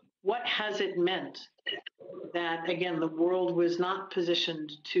outcomes. What has it meant that, again, the world was not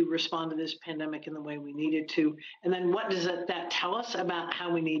positioned to respond to this pandemic in the way we needed to? And then what does that tell us about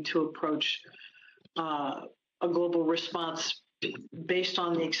how we need to approach a global response based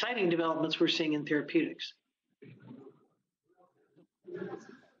on the exciting developments we're seeing in therapeutics?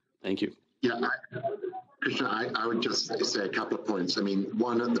 Thank you. Yeah, Krishna, I would just say a couple of points.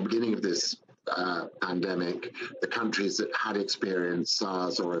 One, at the beginning of this pandemic, the countries that had experienced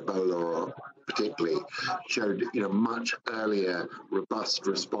SARS or Ebola, or particularly, showed much earlier robust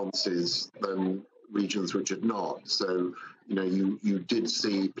responses than regions which had not. So you did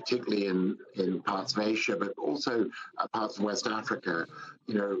see, particularly in parts of Asia, but also parts of West Africa,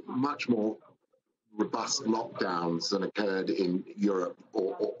 much more robust lockdowns than occurred in Europe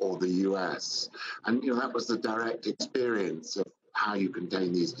or the US. And that was the direct experience of how you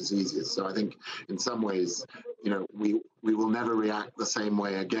contain these diseases. So I think in some ways, we will never react the same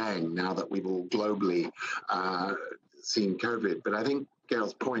way again now that we've all globally seen COVID. But I think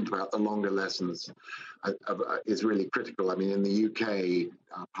Gail's point about the longer lessons is really critical. In the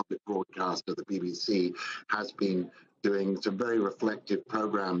UK, public broadcaster, the BBC, has been doing some very reflective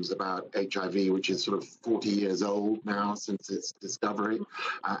programs about HIV, which is sort of 40 years old now since its discovery.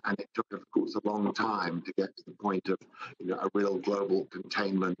 And it took, of course, a long time to get to the point of a real global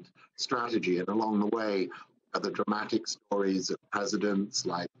containment strategy. And along the way are the dramatic stories of presidents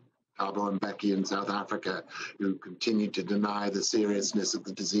like Thabo and Becky in South Africa, who continue to deny the seriousness of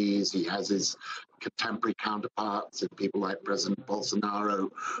the disease. He has his contemporary counterparts in people like President Bolsonaro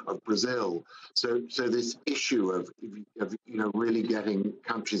of Brazil. So this issue of really getting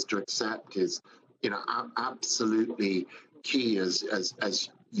countries to accept is absolutely key as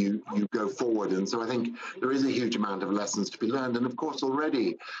you go forward. And so I think there is a huge amount of lessons to be learned. And of course,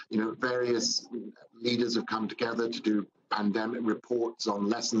 already, various leaders have come together to do pandemic reports on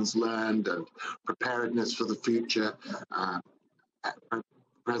lessons learned and preparedness for the future.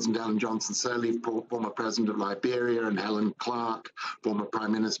 President Ellen Johnson Sirleaf, former president of Liberia, and Helen Clark, former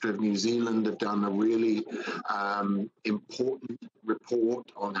Prime Minister of New Zealand, have done a really important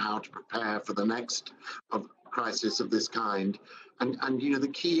report on how to prepare for the next crisis of this kind. And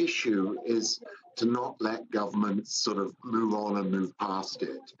the key issue is to not let governments sort of move on and move past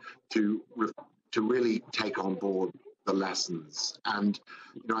it, to really take on board the lessons. And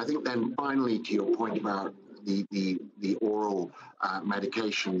I think then finally, to your point about the oral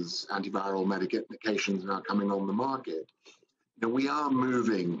medications, antiviral medications now coming on the market, we are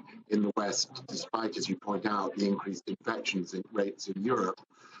moving in the West, despite, as you point out, the increased infections rates in Europe,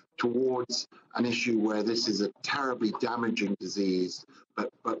 towards an issue where this is a terribly damaging disease,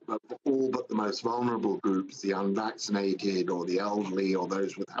 but for all but the most vulnerable groups, the unvaccinated or the elderly or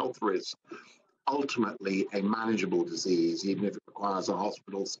those with health risks, ultimately a manageable disease, even if it requires a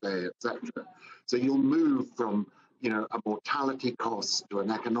hospital stay, etc. So you'll move from a mortality cost to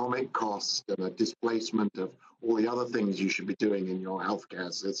an economic cost and a displacement of all the other things you should be doing in your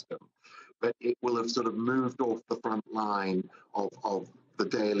healthcare system. But it will have sort of moved off the front line of the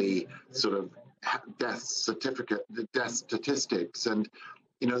daily sort of death statistics. And,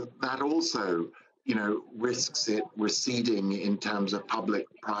 that also, risks it receding in terms of public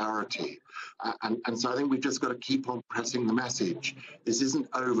priority. And so I think we've just got to keep on pressing the message. This isn't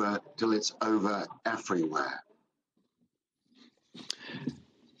over till it's over everywhere.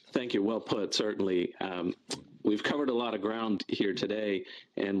 Thank you. Well put, certainly. We've covered a lot of ground here today,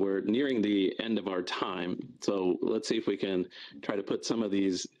 and we're nearing the end of our time. So let's see if we can try to put some of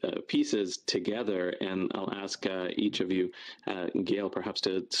these pieces together. And I'll ask each of you, Gail, perhaps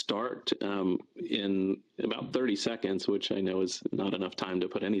to start in about 30 seconds, which I know is not enough time to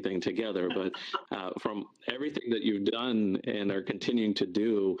put anything together. But from everything that you've done and are continuing to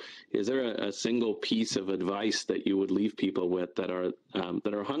do, is there a single piece of advice that you would leave people with that are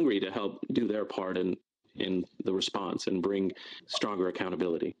hungry to help do their part in the response and bring stronger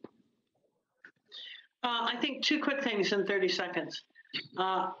accountability? I think two quick things in 30 seconds.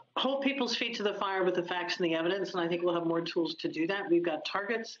 Hold people's feet to the fire with the facts and the evidence, and I think we'll have more tools to do that. We've got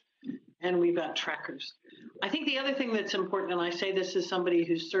targets and we've got trackers. I think the other thing that's important, and I say this as somebody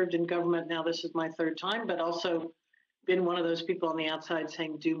who's served in government, now this is my third time, but also been one of those people on the outside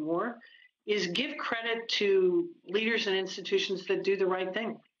saying do more, is give credit to leaders and institutions that do the right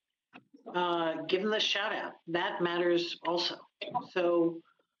thing. Give them the shout out. That matters also. So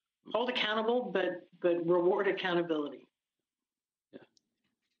hold accountable, but reward accountability. Yeah.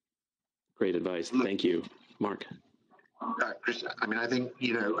 Great advice. Thank you, Mark. Chris, I mean, I think,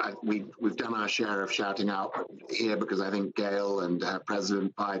 we've done our share of shouting out here because I think Gail and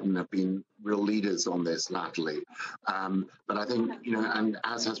President Biden have been real leaders on this latterly. But I think, and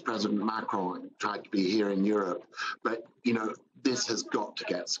as has President Macron tried to be here in Europe, but, this has got to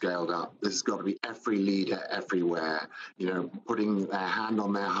get scaled up. This has got to be every leader everywhere, putting their hand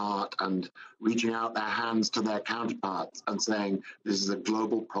on their heart and reaching out their hands to their counterparts and saying, this is a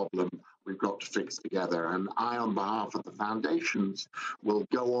global problem we've got to fix together. And I, on behalf of the foundations, will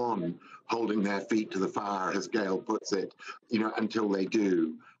go on holding their feet to the fire, as Gail puts it, until they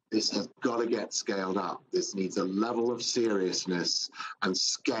do. This has got to get scaled up. This needs a level of seriousness and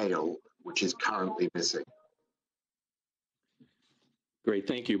scale which is currently missing. Great,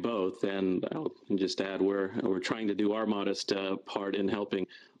 thank you both. And I'll just add, we're trying to do our modest part in helping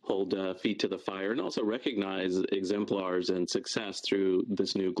hold feet to the fire and also recognize exemplars and success through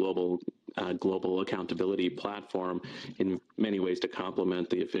this new global accountability platform in many ways to complement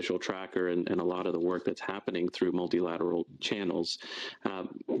the official tracker and a lot of the work that's happening through multilateral channels.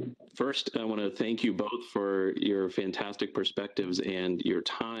 First, I want to thank you both for your fantastic perspectives and your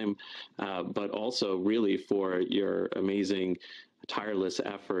time, but also really for your amazing tireless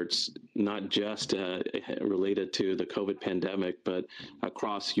efforts, not just related to the COVID pandemic, but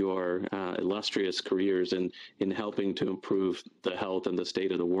across your illustrious careers in helping to improve the health and the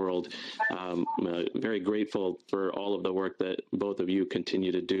state of the world. Very grateful for all of the work that both of you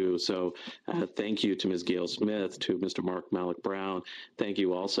continue to do. So thank you to Ms. Gail Smith, to Mr. Mark Malik Brown. Thank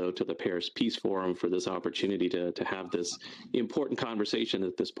you also to the Paris Peace Forum for this opportunity to have this important conversation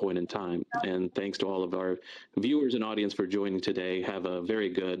at this point in time. And thanks to all of our viewers and audience for joining today. Have a very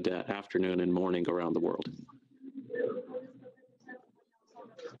good afternoon and morning around the world.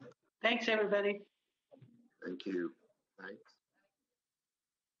 Thanks, everybody. Thank you.